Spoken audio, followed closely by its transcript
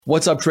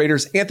What's up,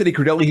 traders? Anthony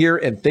Crudele here,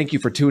 and thank you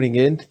for tuning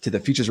in to the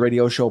Futures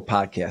Radio Show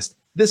podcast.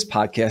 This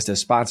podcast is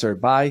sponsored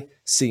by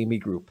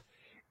CME Group.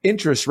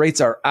 Interest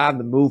rates are on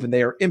the move, and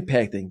they are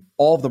impacting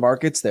all of the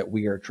markets that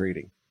we are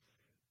trading.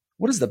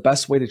 What is the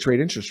best way to trade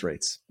interest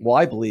rates? Well,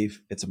 I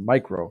believe it's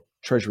micro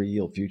treasury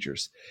yield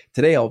futures.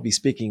 Today, I'll be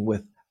speaking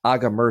with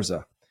Aga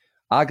Mirza.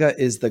 Aga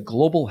is the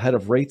global head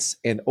of rates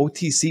and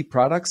OTC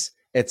products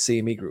at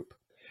CME Group.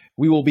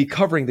 We will be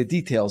covering the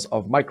details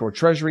of micro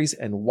treasuries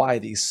and why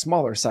these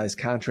smaller size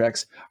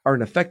contracts are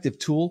an effective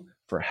tool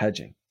for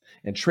hedging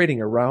and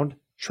trading around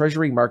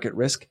treasury market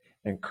risk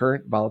and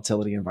current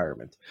volatility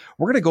environment.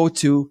 We're going to go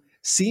to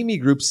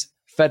CME Group's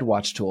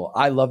FedWatch tool.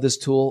 I love this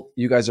tool.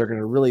 You guys are going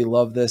to really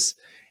love this.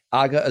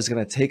 Aga is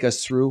going to take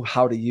us through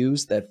how to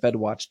use that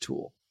FedWatch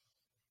tool.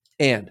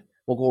 And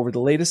we'll go over the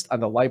latest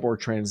on the LIBOR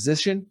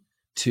transition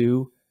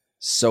to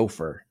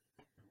SOFR.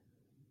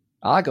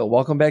 Aga,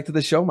 welcome back to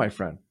the show, my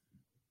friend.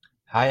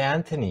 Hi,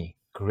 Anthony.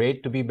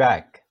 Great to be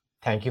back.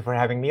 Thank you for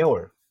having me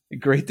over.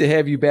 Great to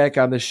have you back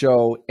on the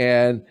show.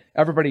 And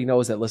everybody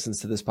knows that listens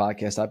to this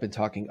podcast, I've been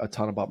talking a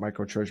ton about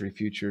micro treasury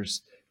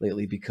futures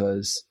lately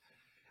because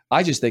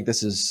I just think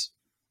this is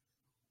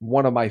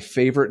one of my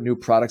favorite new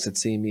products that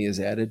CME has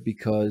added,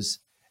 because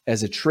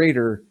as a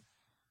trader,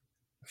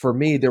 for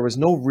me, there was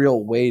no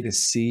real way to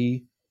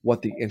see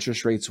what the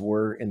interest rates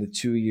were in the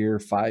 2-year,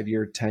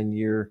 5-year,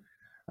 10-year,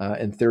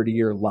 and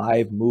 30-year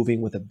live moving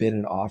with a bid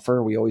and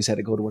offer. We always had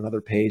to go to another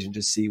page and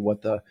just see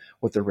what the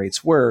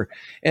rates were.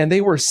 And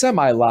they were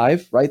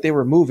semi-live, right? They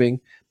were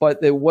moving,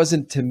 but it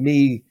wasn't, to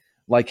me,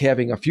 like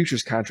having a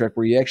futures contract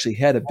where you actually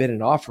had a bid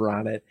and offer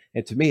on it.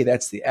 And to me,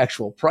 that's the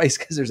actual price,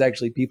 because there's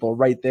actually people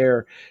right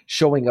there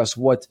showing us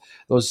what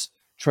those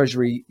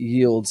treasury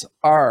yields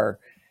are.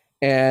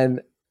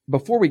 And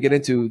before we get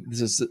into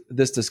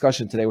this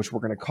discussion today, which we're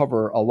going to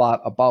cover a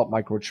lot about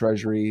micro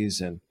treasuries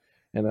and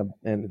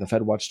the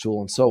FedWatch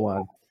tool and so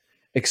on,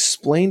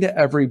 explain to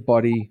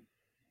everybody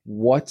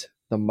what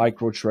the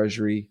micro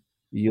treasury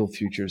yield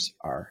futures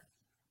are.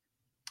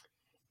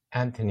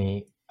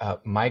 Anthony,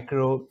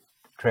 micro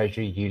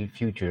treasury yield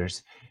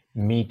futures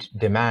meet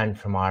demand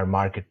from our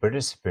market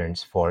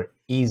participants for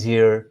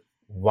easier,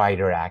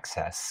 wider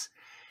access.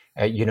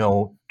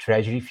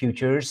 Treasury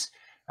futures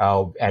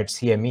at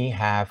CME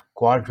have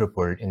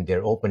quadrupled in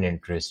their open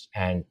interest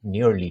and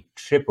nearly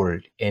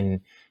tripled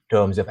in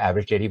terms of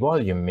average daily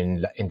volume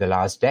in the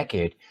last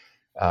decade.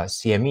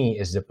 CME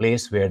is the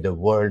place where the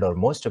world, or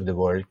most of the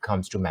world,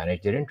 comes to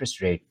manage their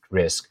interest rate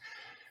risk.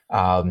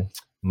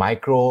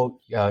 Micro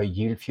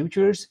yield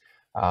futures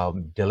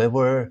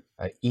deliver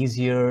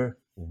easier,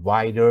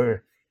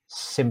 wider,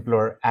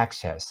 simpler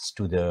access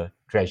to the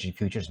treasury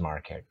futures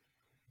market.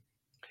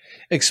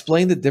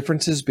 Explain the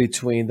differences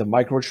between the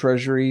micro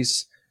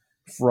treasuries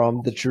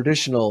from the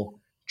traditional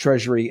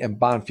treasury and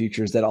bond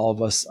futures that all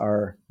of us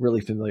are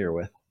really familiar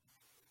with.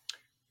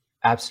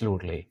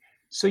 Absolutely.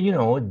 So,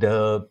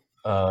 the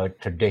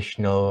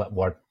traditional,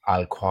 what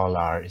I'll call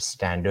our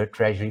standard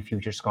treasury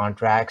futures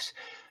contracts,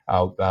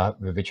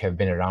 which have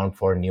been around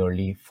for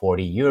nearly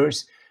 40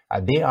 years,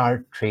 they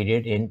are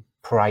traded in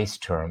price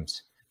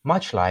terms,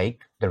 much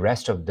like the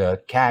rest of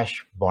the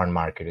cash bond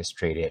market is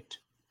traded.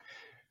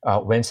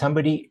 When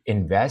somebody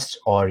invests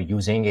or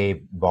using a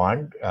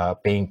bond,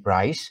 paying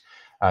price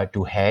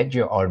to hedge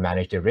or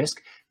manage the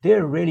risk,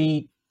 they're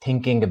really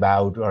thinking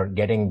about or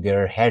getting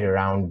their head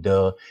around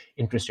the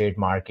interest rate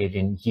market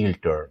in yield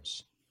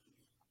terms.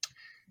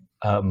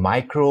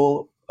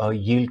 Micro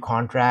yield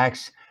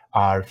contracts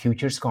are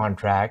futures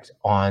contracts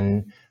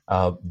on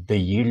the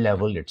yield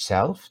level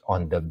itself,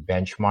 on the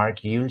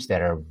benchmark yields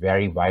that are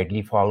very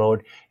widely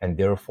followed, and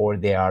therefore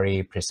they are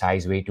a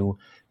precise way to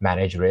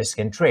manage risk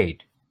and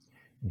trade.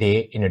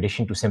 They, in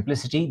addition to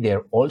simplicity,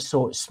 they're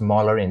also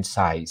smaller in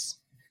size.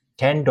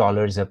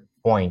 $10 a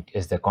point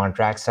is the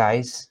contract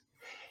size.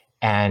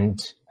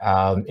 And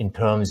in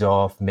terms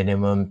of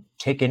minimum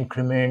tick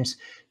increments,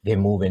 they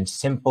move in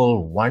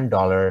simple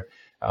 $1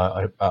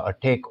 a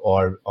tick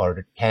or a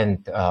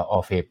tenth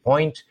of a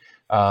point.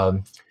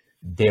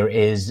 There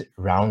is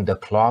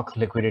round-the-clock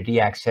liquidity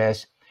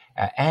access.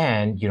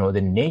 And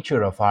the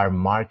nature of our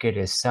market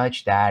is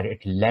such that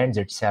it lends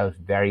itself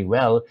very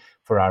well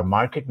for our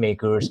market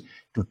makers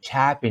to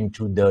tap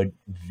into the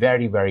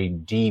very, very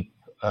deep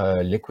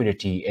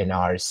liquidity in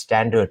our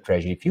standard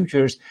treasury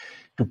futures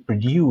to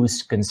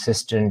produce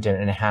consistent and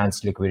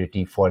enhanced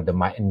liquidity for the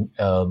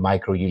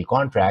micro yield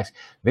contracts,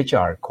 which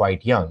are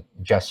quite young.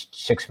 Just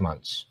 6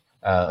 months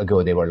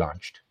ago, they were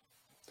launched.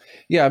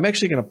 Yeah, I'm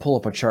actually going to pull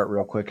up a chart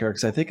real quick here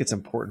because I think it's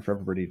important for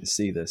everybody to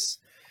see this.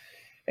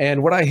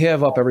 And what I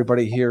have up,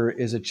 everybody, here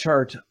is a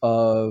chart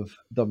of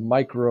the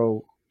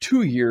micro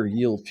 2-year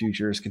yield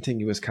futures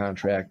continuous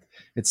contract.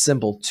 It's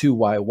symbol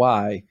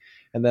 2YY.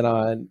 And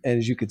then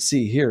as you can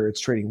see here,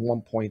 it's trading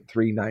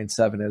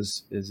 1.397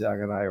 as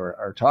Aga and I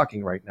are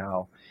talking right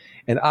now.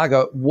 And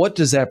Aga, what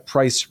does that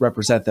price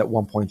represent, that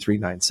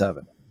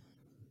 1.397?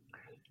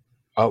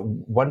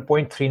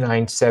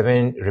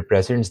 1.397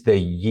 represents the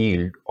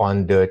yield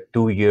on the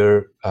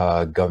 2-year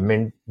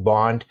government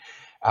bond.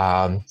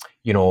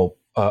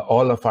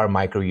 all of our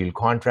micro yield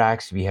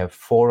contracts. We have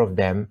 4 of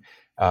them,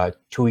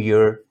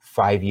 2-year,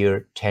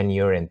 5-year,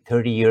 10-year, and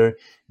 30-year.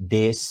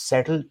 They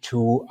settle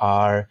to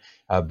our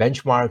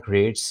benchmark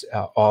rates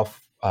of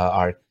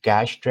our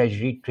cash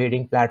treasury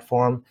trading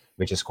platform,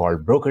 which is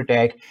called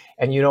BrokerTech.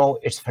 And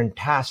it's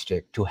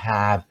fantastic to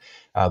have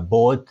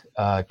both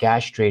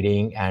cash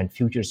trading and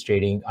futures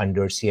trading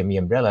under CME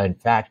umbrella. In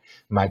fact,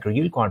 micro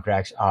yield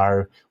contracts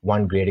are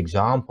one great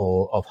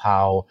example of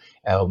how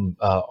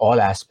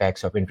all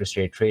aspects of interest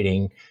rate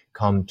trading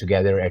come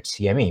together at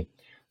CME.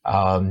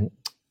 When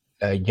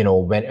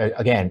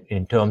again,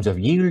 in terms of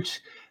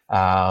yields,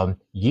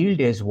 yield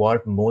is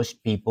what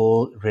most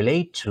people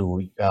relate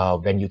to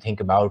when you think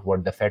about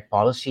what the Fed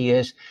policy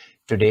is.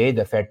 Today,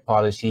 the Fed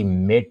policy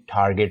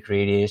mid-target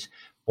rate is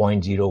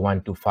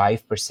 0.01 to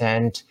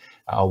 5%.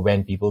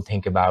 When people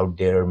think about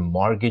their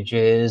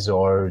mortgages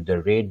or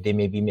the rate they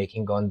may be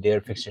making on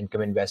their fixed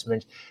income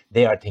investments,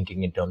 they are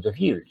thinking in terms of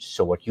yields.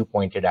 So what you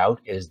pointed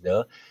out is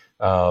the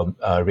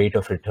rate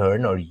of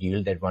return or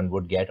yield that one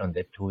would get on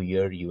the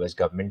 2-year US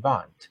government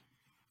bond.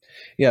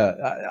 Yeah,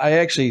 I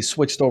actually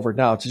switched over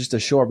now to just to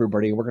show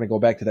everybody. We're going to go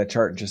back to that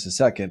chart in just a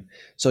second.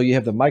 So you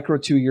have the micro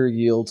 2-year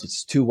yields,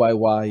 it's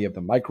 2YY. You have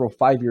the micro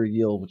 5-year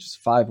yield, which is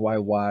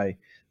 5YY.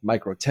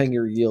 Micro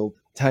 10-year yield,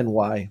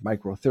 10Y.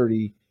 Micro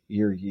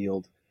 30-year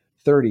yield,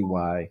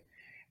 30Y.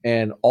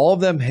 And all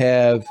of them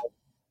have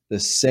the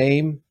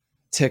same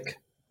tick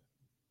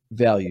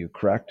value,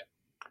 correct?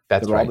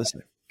 That's They're right. all the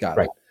same. Got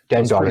right. it.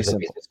 $10 a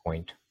basis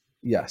point.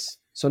 Yes.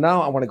 So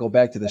now I want to go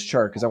back to this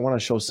chart because I want to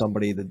show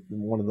somebody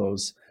one of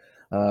those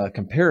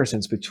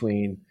comparisons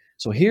between.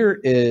 So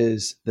here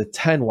is the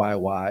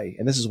 10YY.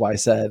 And this is why I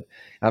said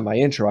on my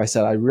intro, I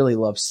said I really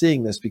love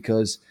seeing this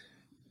because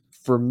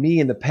for me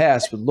in the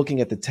past, with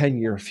looking at the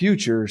 10-year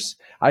futures,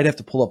 I'd have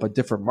to pull up a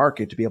different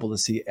market to be able to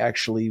see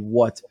actually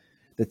what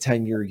the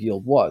 10-year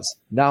yield was.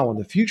 Now in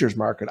the futures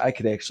market, I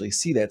could actually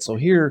see that. So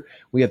here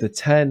we have the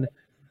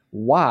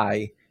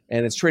 10Y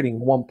and it's trading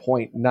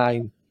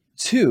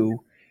 1.92.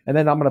 And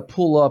then I'm going to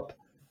pull up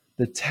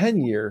the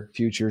 10-year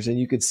futures and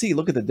you can see,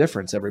 look at the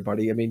difference,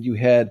 everybody. I mean, you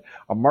had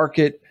a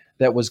market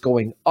that was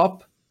going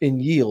up in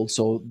yield.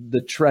 So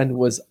the trend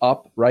was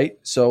up, right?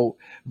 So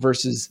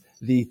versus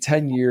the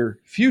 10-year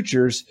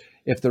futures,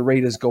 if the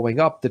rate is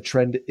going up, the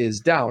trend is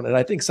down. And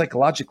I think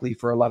psychologically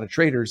for a lot of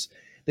traders,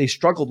 they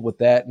struggled with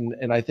that.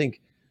 And I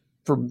think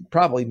for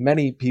probably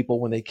many people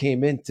when they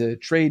came in to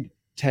trade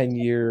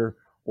 10-year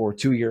or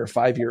 2-year, or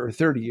 5-year, or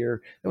 30-year,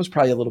 it was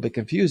probably a little bit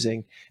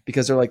confusing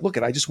because they're like, look,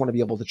 I just want to be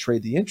able to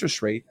trade the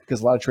interest rate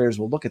because a lot of traders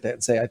will look at that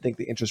and say, I think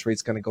the interest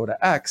rate's going to go to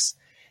X.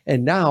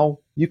 And now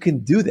you can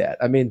do that.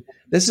 I mean,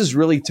 this is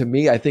really, to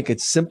me, I think it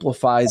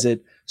simplifies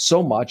it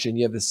so much and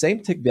you have the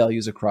same tick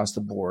values across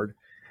the board.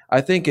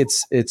 I think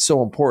it's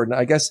so important.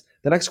 I guess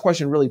the next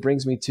question really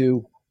brings me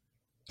to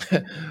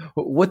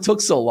what took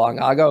so long,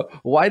 Aga?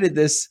 Why did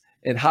this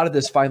and how did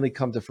this finally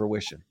come to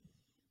fruition?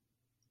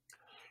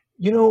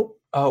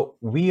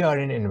 We are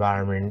in an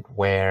environment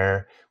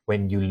where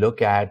when you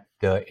look at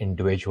the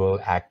individual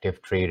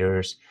active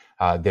traders,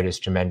 there is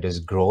tremendous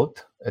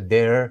growth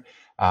there.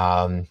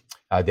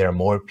 There are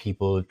more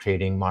people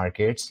trading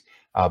markets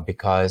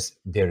because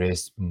there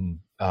is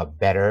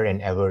better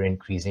and ever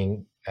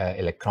increasing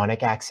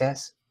electronic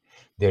access.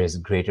 There is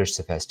greater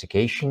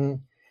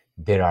sophistication.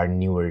 There are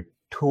newer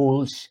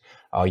tools.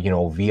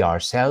 We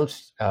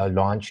ourselves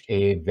launched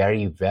a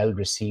very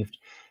well-received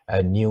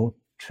new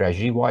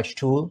Treasury Watch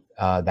tool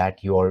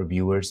that your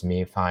viewers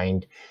may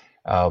find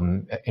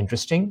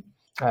interesting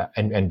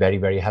and very,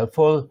 very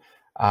helpful.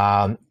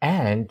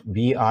 And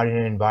we are in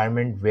an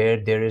environment where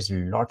there is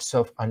lots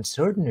of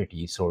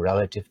uncertainty. So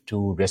relative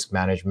to risk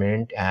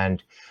management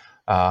and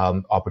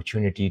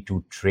opportunity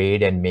to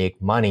trade and make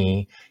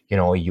money,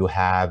 you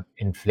have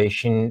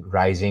inflation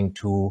rising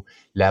to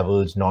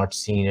levels not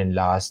seen in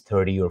last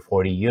 30 or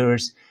 40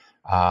 years.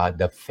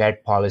 The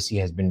Fed policy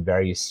has been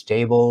very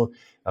stable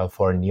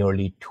for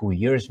nearly 2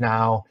 years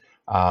now.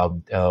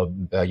 We'll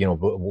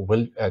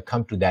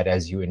come to that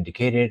as you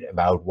indicated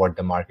about what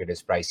the market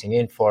is pricing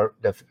in for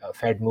the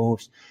Fed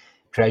moves.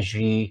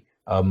 Treasury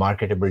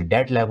marketable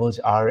debt levels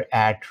are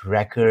at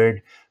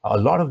record. A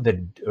lot of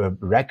the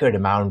record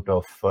amount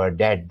of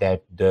debt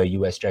that the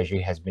US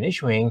Treasury has been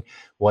issuing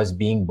was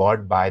being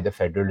bought by the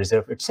Federal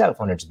Reserve itself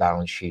on its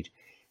balance sheet.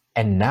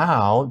 And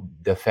now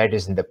the Fed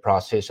is in the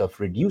process of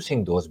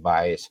reducing those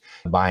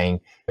buying.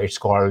 It's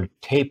called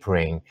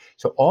tapering.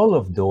 So all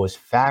of those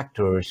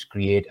factors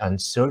create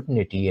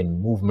uncertainty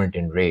and movement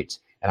in rates.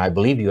 And I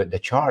believe the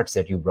charts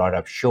that you brought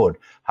up showed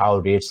how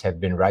rates have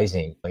been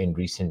rising in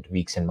recent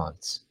weeks and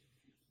months.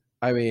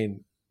 I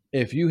mean,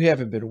 if you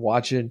haven't been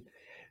watching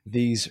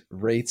these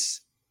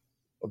rates,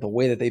 the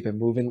way that they've been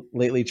moving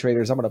lately,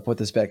 traders, I'm going to put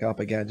this back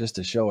up again just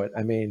to show it.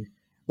 I mean,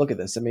 look at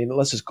this. I mean,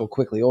 let's just go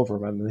quickly over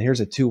them. I mean,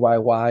 here's a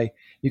 2YY.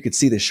 You could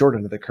see the short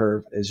end of the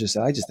curve is just,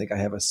 I just think I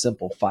have a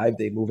simple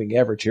 5-day moving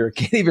average here. It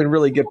can't even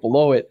really get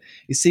below it.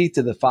 You see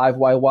to the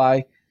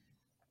 5YY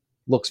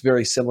looks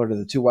very similar to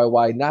the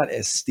 2YY, not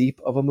as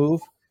steep of a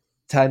move.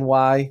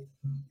 10Y,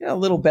 a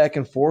little back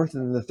and forth.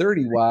 And then the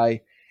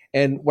 30Y,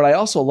 And what I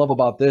also love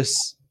about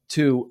this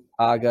too,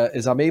 Aga,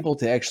 is I'm able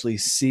to actually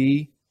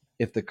see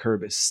if the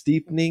curve is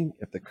steepening,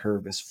 if the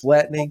curve is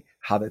flattening,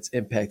 how that's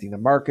impacting the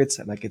markets.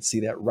 And I can see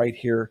that right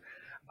here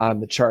on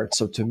the chart.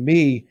 So to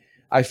me,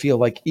 I feel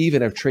like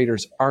even if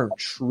traders aren't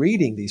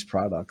trading these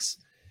products,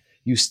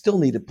 you still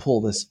need to pull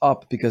this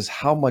up because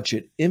how much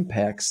it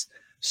impacts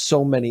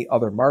so many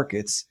other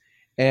markets.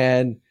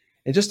 And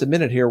in just a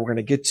minute here, we're going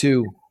to get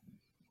to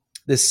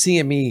this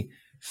CME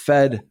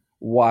Fed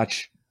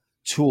Watch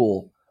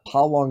tool.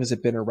 How long has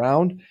it been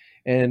around?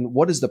 And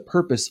what is the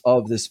purpose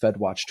of this Fed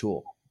Watch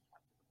tool?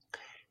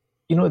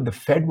 The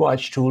Fed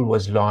Watch tool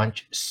was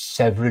launched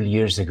several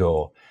years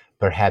ago,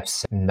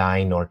 perhaps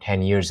 9 or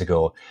 10 years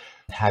ago.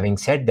 Having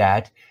said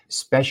that,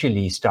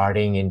 especially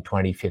starting in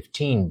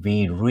 2015,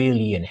 we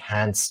really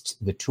enhanced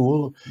the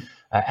tool.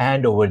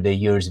 And over the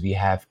years, we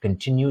have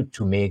continued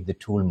to make the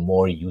tool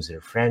more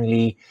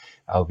user-friendly.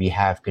 We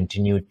have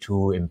continued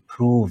to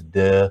improve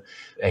the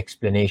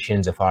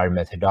explanations of our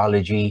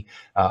methodology.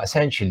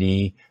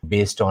 Essentially,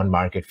 based on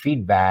market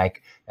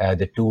feedback,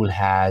 the tool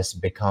has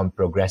become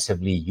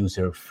progressively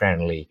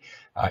user-friendly.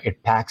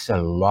 It packs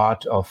a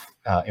lot of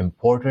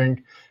important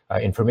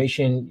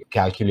information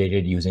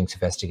calculated using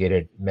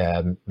sophisticated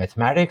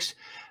mathematics.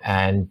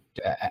 And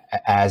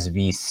as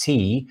we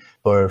see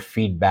per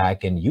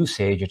feedback and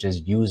usage, it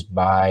is used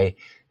by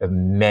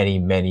many,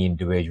 many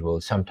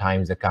individuals.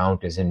 Sometimes the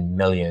count is in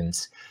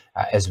millions,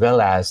 as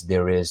well as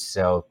there is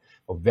a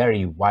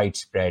very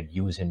widespread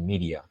use in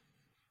media.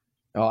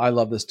 Oh, I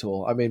love this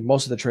tool. I mean,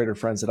 most of the trader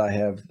friends that I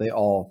have, they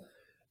all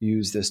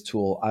use this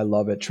tool. I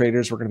love it.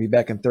 Traders, we're going to be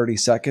back in 30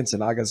 seconds,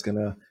 and Aga's going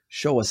to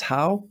show us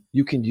how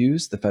you can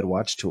use the Fed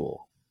Watch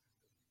tool.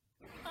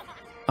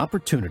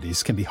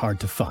 Opportunities can be hard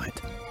to find,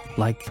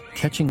 like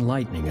catching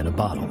lightning in a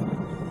bottle.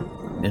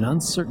 In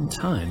uncertain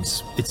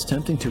times, it's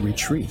tempting to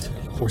retreat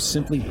or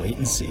simply wait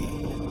and see.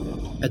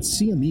 At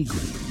CME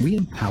Group, we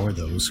empower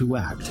those who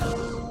act.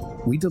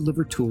 We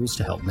deliver tools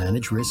to help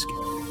manage risk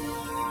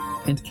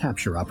and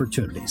capture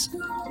opportunities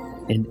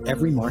in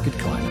every market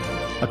climate,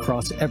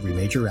 across every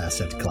major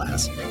asset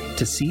class,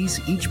 to seize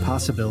each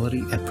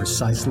possibility at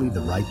precisely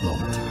the right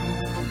moment.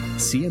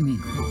 CME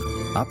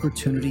Group,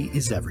 opportunity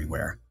is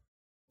everywhere.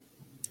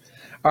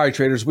 All right,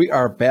 traders, we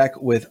are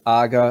back with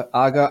Aga.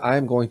 Aga,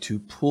 I'm going to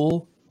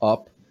pull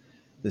up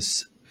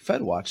this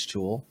Fed Watch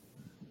tool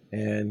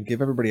and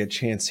give everybody a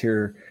chance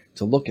here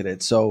to look at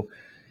it. So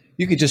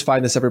you could just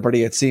find this,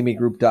 everybody, at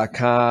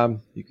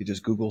cmegroup.com. You could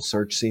just Google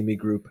search CME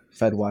Group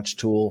Fed Watch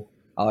tool.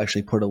 I'll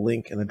actually put a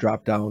link in the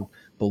drop down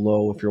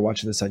below if you're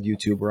watching this on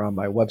YouTube or on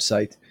my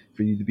website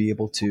for you to be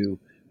able to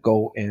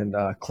go and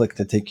click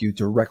to take you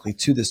directly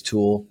to this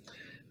tool.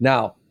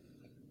 Now,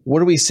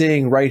 what are we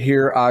seeing right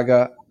here,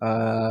 Aga,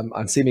 on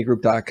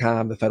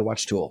cmegroup.com, the Fed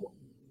Watch tool?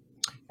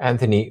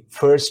 Anthony,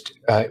 first,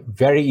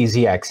 very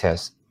easy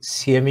access,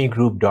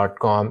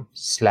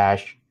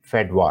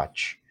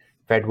 cmegroup.com/FedWatch.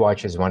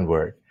 FedWatch is one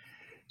word.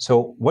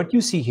 So what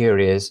you see here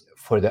is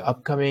for the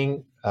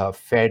upcoming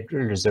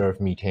Federal Reserve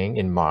meeting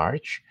in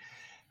March,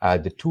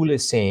 the tool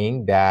is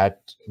saying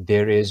that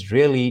there is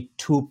really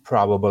two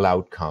probable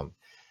outcomes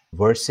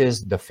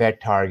versus the Fed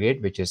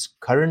target, which is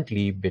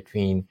currently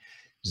between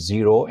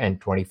 0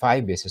 and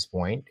 25 basis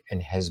point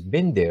and has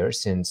been there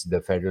since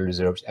the Federal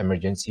Reserve's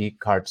emergency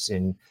cuts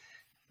in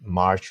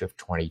March of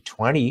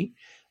 2020.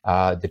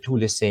 The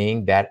tool is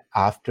saying that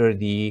after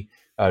the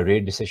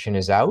rate decision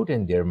is out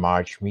in their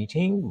March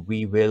meeting,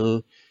 we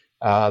will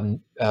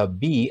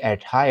be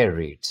at higher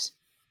rates.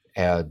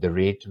 The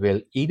rate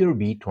will either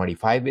be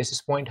 25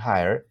 basis point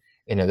higher,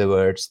 in other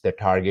words, the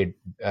target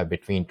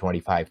between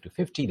 25 to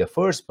 50, the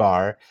first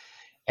bar,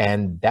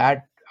 and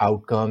that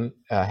outcome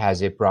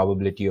has a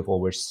probability of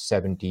over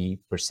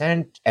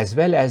 70%, as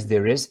well as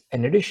there is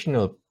an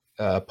additional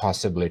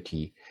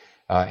possibility.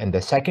 And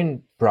the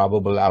second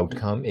probable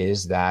outcome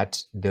is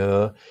that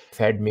the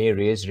Fed may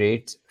raise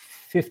rates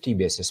 50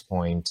 basis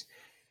points.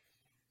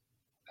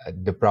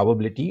 The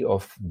probability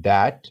of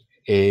that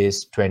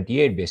is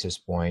 28 basis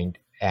points.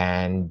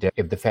 And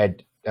if the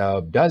Fed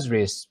does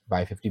raise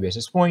by 50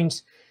 basis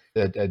points,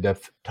 the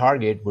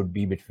target would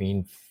be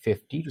between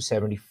 50 to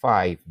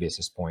 75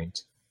 basis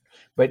points.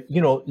 But,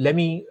 let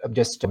me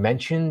just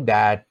mention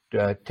that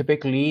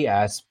typically,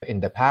 as in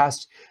the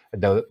past,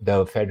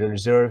 the Federal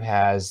Reserve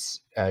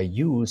has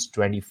used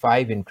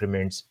 25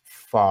 increments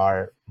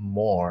far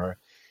more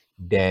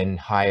than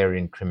higher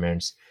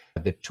increments.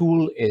 The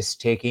tool is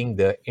taking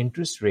the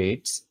interest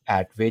rates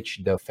at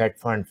which the Fed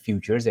Fund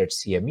futures at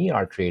CME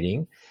are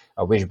trading,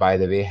 which, by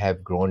the way,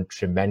 have grown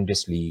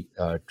tremendously,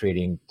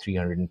 trading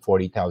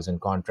 340,000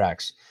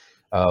 contracts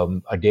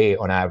a day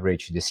on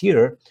average this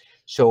year.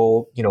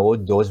 So,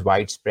 the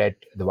widespread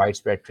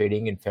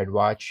trading in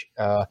FedWatch,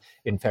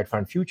 in Fed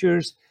Fund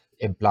futures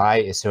imply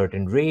a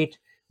certain rate.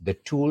 The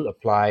tool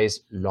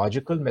applies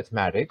logical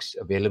mathematics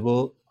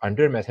available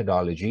under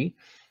methodology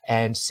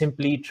and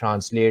simply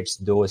translates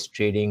those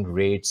trading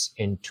rates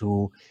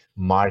into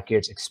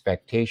market's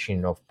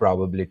expectation of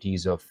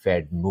probabilities of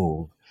Fed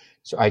move.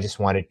 So I just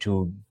wanted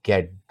to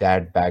get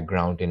that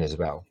background in as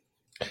well.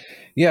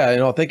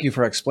 Yeah, thank you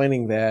for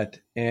explaining that.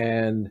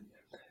 And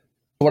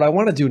what I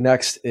want to do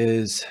next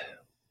is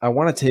I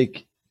want to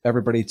take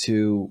everybody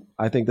to,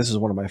 I think this is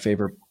one of my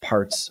favorite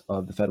parts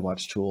of the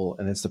FedWatch tool,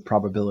 and it's the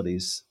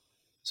probabilities.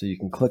 So you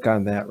can click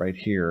on that right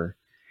here,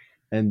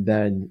 and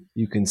then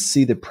you can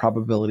see the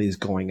probabilities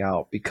going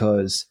out,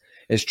 because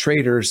as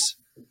traders,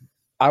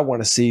 I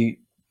want to see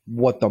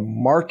what the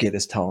market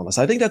is telling us.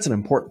 I think that's an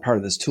important part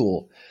of this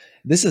tool.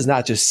 This is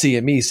not just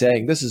CME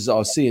saying this is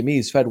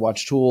CME's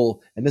FedWatch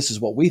tool and this is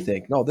what we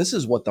think. No, this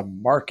is what the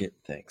market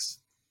thinks.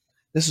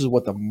 This is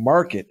what the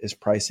market is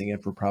pricing in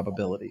for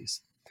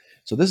probabilities.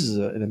 So this is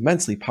an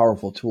immensely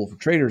powerful tool for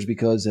traders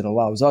because it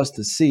allows us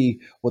to see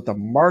what the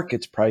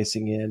market's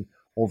pricing in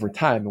over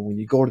time. And when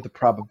you go to the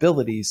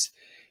probabilities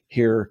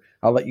here,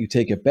 I'll let you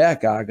take it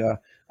back,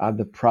 Aga. On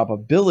the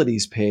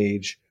probabilities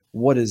page,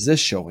 what is this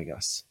showing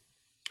us?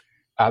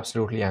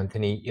 Absolutely,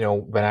 Anthony.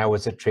 When I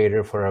was a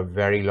trader for a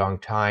very long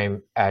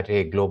time at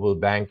a global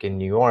bank in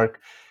New York,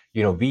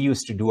 we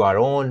used to do our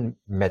own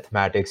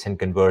mathematics and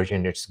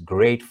conversion. It's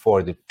great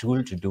for the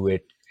tool to do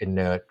it in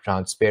a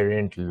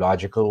transparent,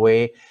 logical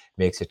way,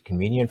 makes it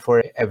convenient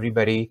for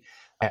everybody.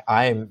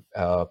 I'm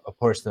a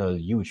personal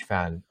huge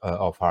fan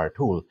of our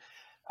tool.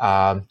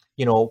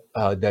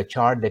 The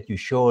chart that you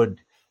showed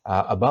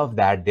above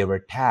that, there were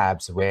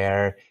tabs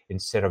where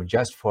instead of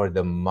just for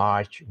the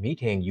March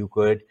meeting, you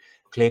could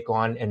click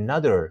on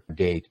another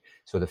date.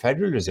 So the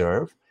Federal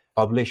Reserve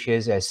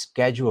publishes a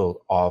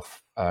schedule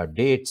of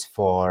dates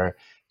for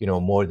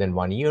more than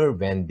 1 year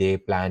when they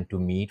plan to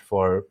meet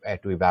to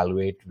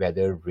evaluate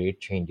whether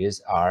rate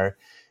changes are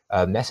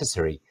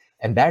necessary.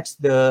 And that's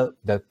the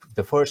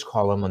first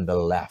column on the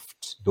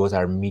left. Those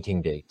are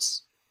meeting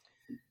dates.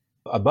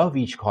 Above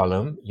each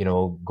column,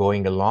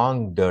 going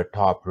along the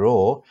top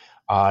row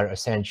are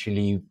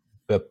essentially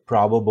the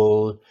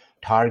probable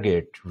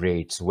target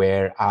rates,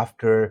 where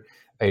after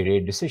a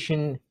rate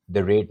decision,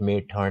 the rate may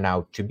turn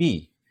out to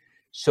be.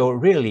 So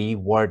really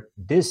what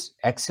this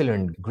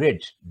excellent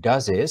grid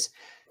does is,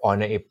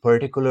 on a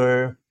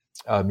particular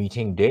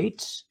meeting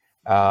date,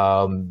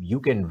 you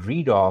can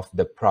read off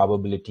the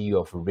probability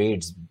of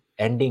rates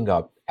ending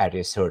up at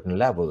a certain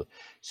level.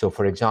 So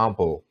for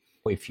example,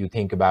 if you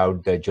think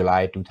about the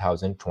July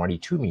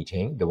 2022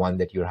 meeting, the one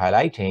that you're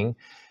highlighting,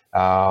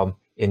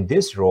 in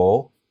this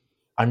row,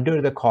 under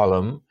the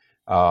column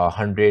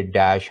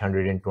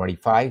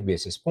 100-125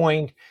 basis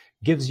point,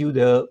 gives you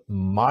the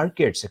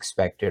market's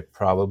expected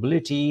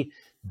probability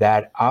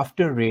that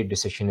after rate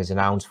decision is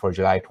announced for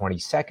July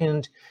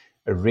 22nd,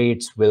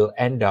 rates will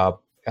end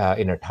up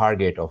in a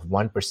target of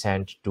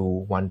 1%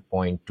 to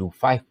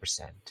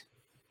 1.25%.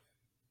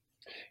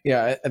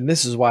 Yeah, and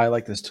this is why I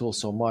like this tool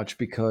so much,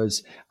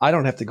 because I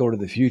don't have to go to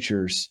the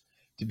futures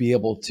to be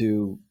able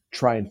to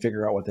try and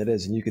figure out what that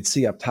is. And you can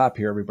see up top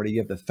here, everybody, you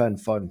have the Fed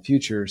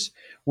futures,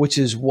 which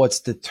is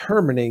what's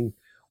determining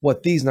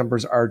what these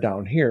numbers are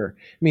down here.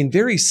 I mean,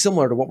 very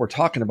similar to what we're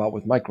talking about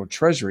with micro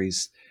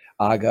treasuries,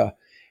 Aga.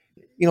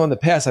 In the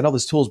past, I know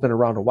this tool's been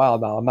around a while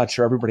now. I'm not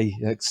sure everybody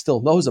still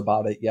knows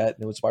about it yet.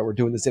 And that's why we're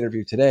doing this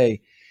interview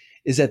today,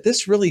 is that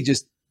this really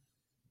just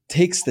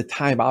takes the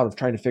time out of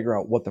trying to figure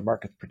out what the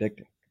market's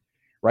predicting,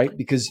 right?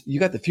 Because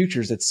you got the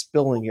futures that's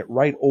spilling it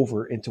right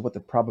over into what the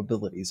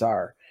probabilities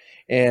are.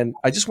 And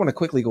I just want to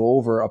quickly go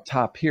over up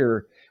top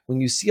here, when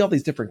you see all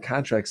these different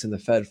contracts in the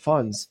Fed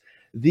funds,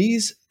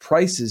 these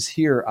prices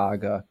here,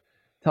 Aga,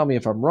 tell me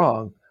if I'm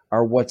wrong,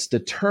 are what's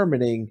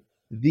determining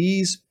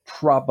these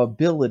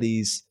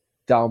probabilities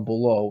down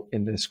below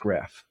in this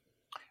graph.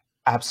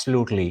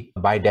 Absolutely.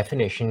 By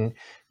definition,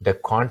 the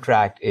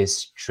contract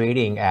is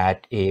trading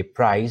at a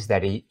price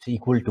that is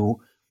equal to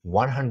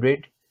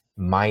 100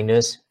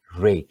 minus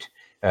rate.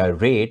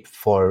 Rate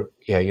for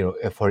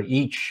for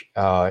each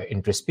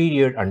interest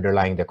period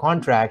underlying the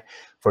contract.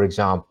 For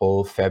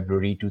example,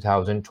 February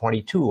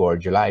 2022 or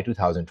July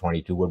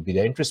 2022 would be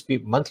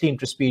the monthly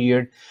interest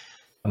period.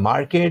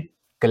 Market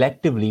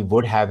collectively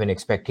would have an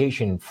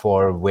expectation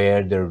for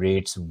where the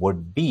rates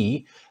would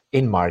be.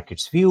 In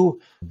market's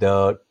view,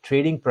 the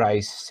trading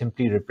price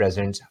simply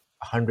represents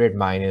 100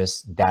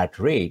 minus that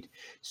rate.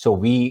 So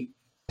we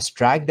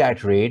extract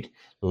that rate,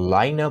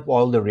 line up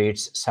all the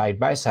rates side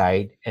by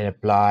side, and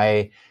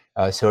apply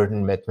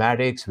certain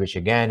mathematics, which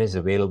again is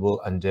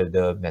available under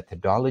the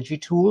methodology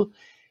tool,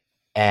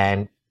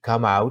 and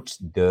come out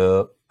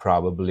the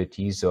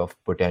probabilities of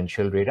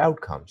potential rate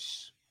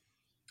outcomes.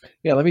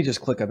 Yeah, let me just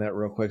click on that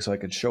real quick so I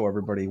could show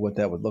everybody what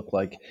that would look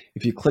like.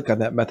 If you click on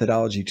that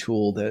methodology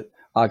tool that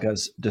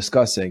Aga's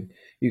discussing,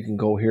 you can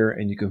go here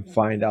and you can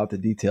find out the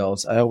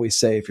details. I always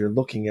say, if you're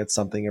looking at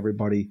something,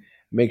 everybody,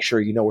 make sure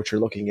you know what you're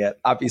looking at.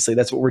 Obviously,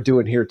 that's what we're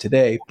doing here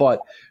today,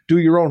 but do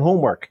your own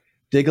homework.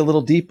 Dig a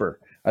little deeper.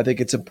 I think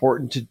it's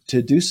important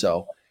to do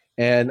so.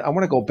 And I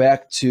want to go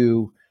back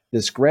to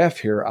this graph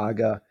here,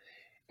 Aga,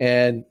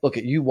 and look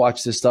at, you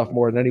watch this stuff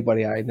more than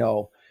anybody I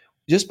know.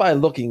 Just by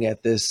looking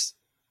at this,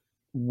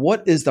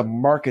 what is the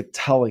market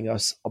telling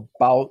us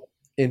about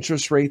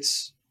interest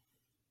rates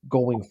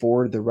going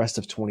forward the rest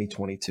of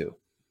 2022?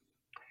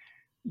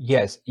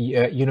 Yes,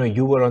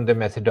 you were on the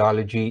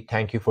methodology.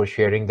 Thank you for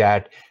sharing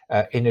that.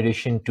 In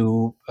addition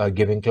to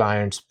giving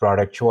clients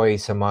product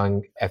choice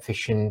among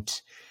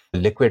efficient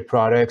liquid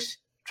products,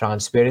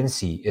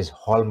 transparency is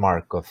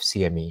hallmark of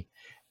CME.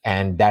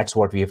 And that's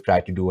what we have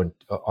tried to do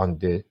on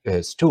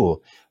this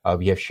tool.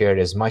 We have shared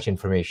as much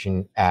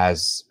information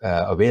as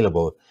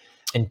available.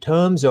 In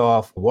terms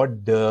of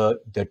what the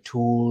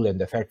tool and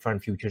the Fed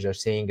fund futures are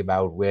saying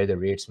about where the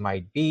rates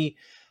might be,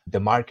 the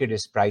market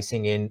is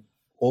pricing in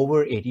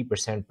over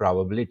 80%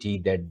 probability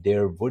that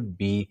there would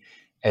be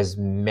as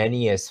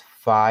many as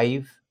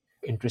 5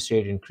 interest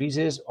rate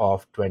increases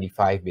of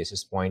 25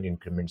 basis point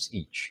increments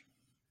each.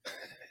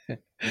 You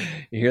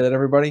hear that,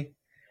 everybody?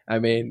 I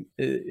mean,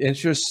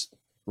 interest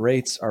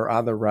rates are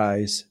on the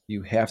rise.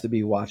 You have to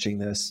be watching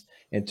this.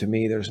 And to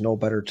me, there's no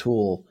better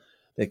tool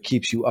that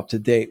keeps you up to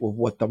date with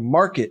what the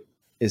market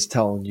is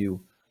telling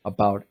you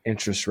about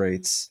interest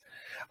rates.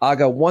 I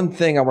got one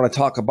thing I want to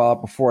talk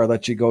about before I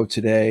let you go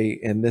today,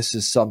 and this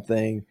is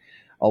something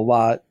a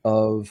lot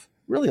of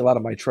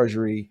my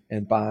treasury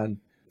and bond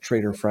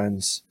trader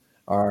friends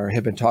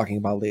have been talking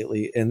about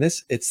lately. And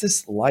it's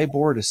this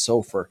LIBOR to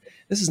SOFR.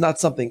 This is not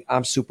something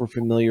I'm super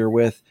familiar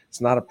with.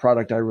 It's not a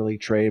product I really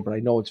trade, but I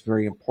know it's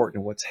very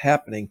important in what's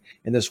happening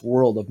in this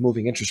world of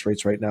moving interest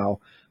rates right now.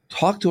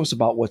 Talk to us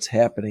about what's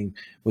happening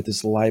with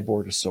this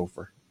LIBOR to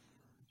SOFR.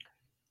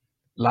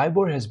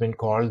 LIBOR has been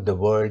called the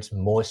world's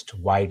most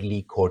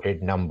widely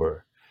quoted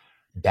number.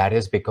 That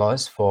is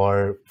because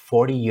for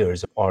 40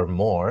 years or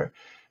more,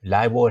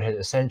 LIBOR has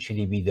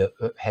essentially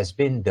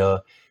been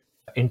the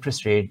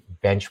interest rate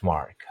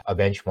benchmark, a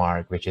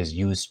benchmark which is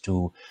used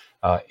to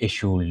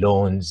issue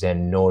loans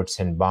and notes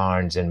and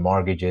bonds and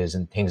mortgages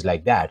and things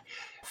like that.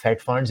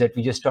 Fed funds that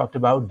we just talked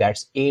about,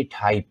 that's a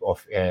type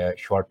of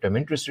short-term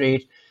interest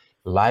rate.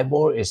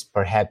 LIBOR is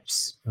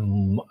perhaps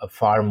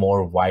far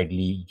more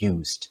widely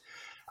used.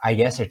 I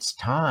guess it's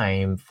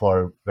time,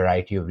 for a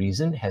variety of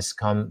reasons, has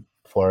come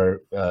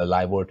for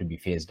LIBOR to be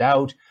phased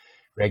out.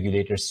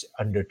 Regulators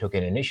undertook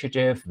an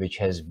initiative which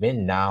has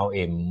been now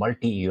a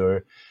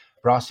multi-year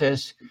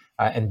process,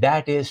 and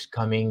that is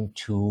coming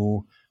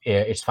to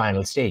its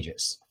final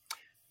stages.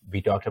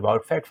 We talked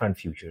about Fed fund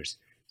futures.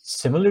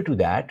 Similar to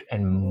that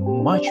and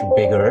much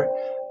bigger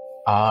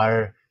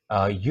are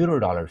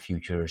Eurodollar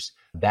futures.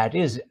 That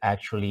is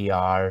actually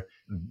our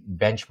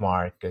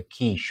benchmark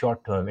key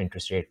short-term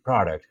interest rate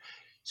product.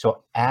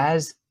 So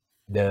as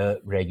the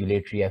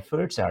regulatory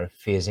efforts are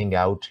phasing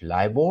out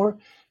LIBOR,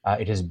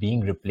 it is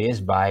being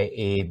replaced by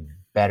a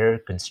better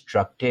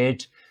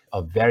constructed,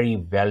 a very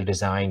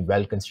well-designed,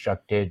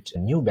 well-constructed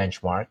new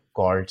benchmark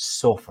called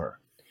SOFR.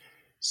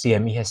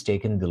 CME has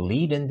taken the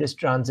lead in this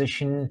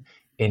transition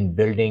in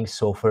building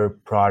SOFR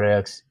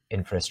products,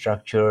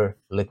 infrastructure,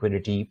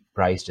 liquidity,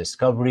 price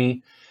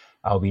discovery.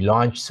 We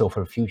launched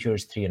SOFR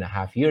futures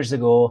 3.5 years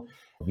ago.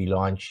 We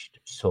launched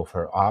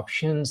SOFR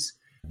options.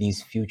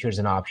 These futures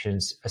and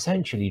options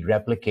essentially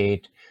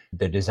replicate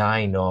the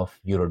design of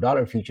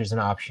Eurodollar futures and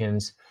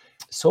options.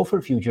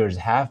 SOFR futures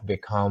have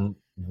become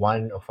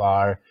one of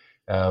our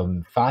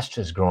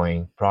fastest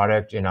growing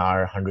product in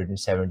our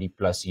 170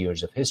 plus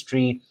years of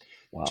history.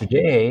 Wow.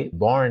 Today,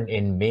 born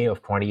in May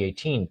of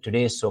 2018,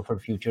 today's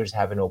SOFR futures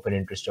have an open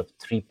interest of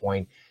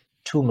 3.2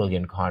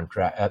 million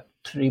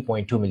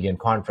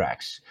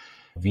contracts.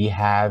 We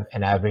have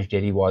an average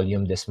daily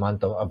volume this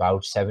month of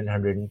about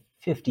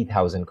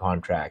 750,000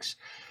 contracts.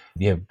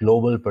 We have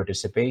global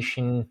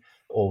participation,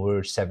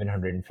 over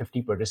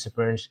 750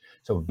 participants.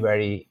 So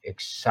very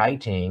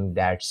exciting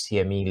that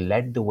CME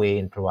led the way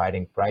in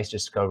providing price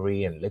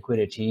discovery and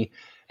liquidity.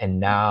 And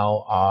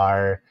now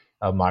our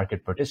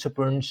market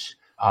participants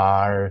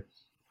are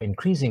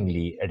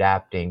increasingly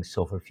adapting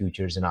SOFR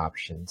futures and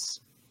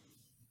options.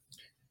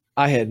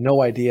 I had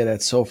no idea that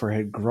SOFR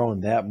had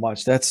grown that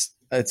much. That's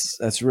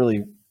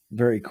really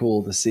very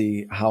cool to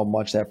see how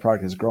much that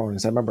product has grown.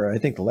 Because I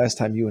think the last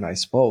time you and I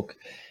spoke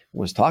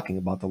was talking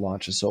about the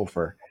launch of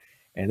SOFR,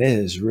 and it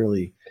has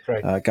really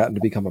gotten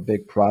to become a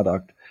big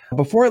product.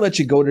 Before I let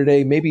you go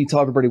today, maybe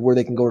tell everybody where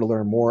they can go to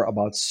learn more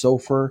about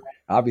SOFR.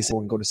 Obviously,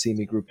 we can go to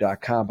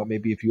cmegroup.com, but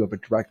maybe if you have a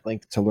direct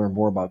link to learn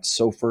more about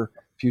SOFR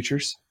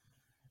futures.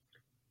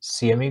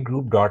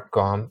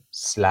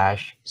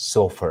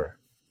 cmegroup.com/SOFR.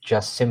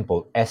 Just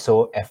simple,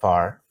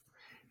 SOFR,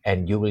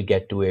 and you will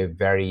get to a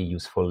very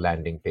useful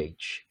landing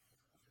page.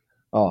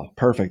 Oh,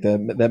 perfect.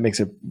 That makes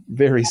it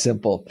very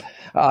simple.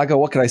 Aga,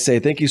 what can I say?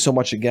 Thank you so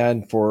much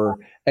again for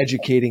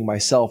educating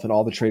myself and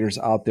all the traders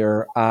out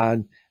there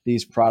on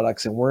these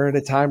products. And we're at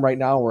a time right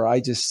now where I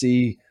just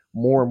see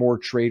more and more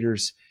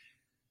traders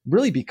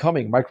really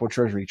becoming micro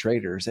treasury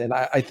traders. And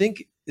I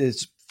think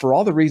it's for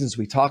all the reasons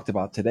we talked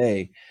about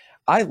today.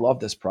 I love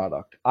this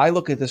product. I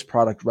look at this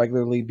product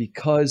regularly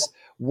because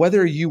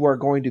whether you are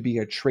going to be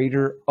a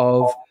trader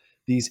of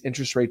these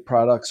interest rate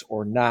products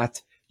or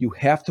not, you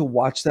have to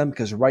watch them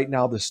because right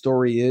now the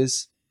story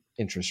is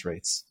interest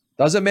rates.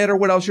 Doesn't matter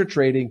what else you're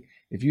trading.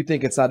 If you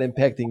think it's not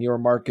impacting your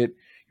market,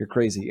 you're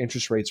crazy.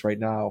 Interest rates right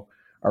now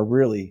are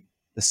really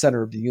the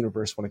center of the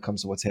universe when it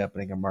comes to what's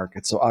happening in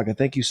markets. So Aga,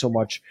 thank you so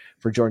much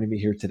for joining me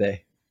here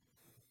today.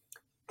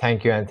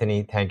 Thank you,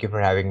 Anthony. Thank you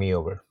for having me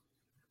over.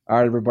 All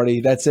right,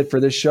 everybody. That's it for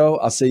this show.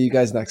 I'll see you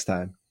guys next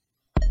time.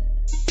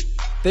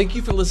 Thank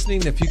you for listening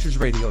to Futures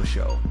Radio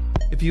Show.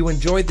 If you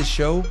enjoyed the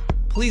show,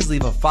 please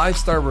leave a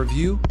 5-star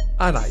review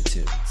on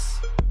iTunes.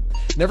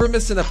 Never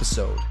miss an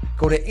episode.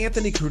 Go to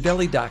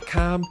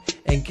anthonycrudelli.com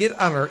and get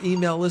on our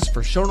email list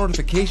for show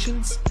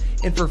notifications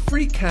and for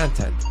free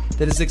content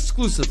that is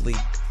exclusively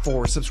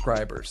for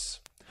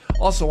subscribers.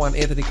 Also on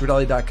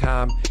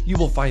anthonycrudelli.com, you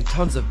will find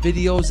tons of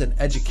videos and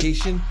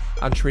education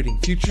on trading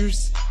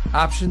futures,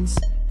 options,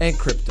 and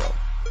crypto.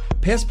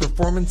 Past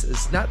performance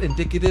is not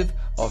indicative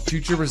of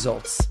future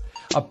results.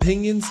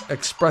 Opinions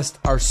expressed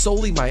are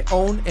solely my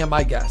own and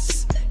my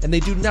guests, and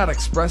they do not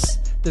express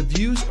the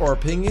views or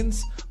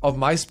opinions of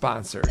my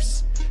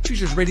sponsors.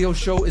 Futures Radio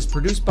Show is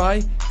produced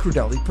by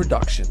Crudelli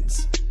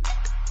Productions.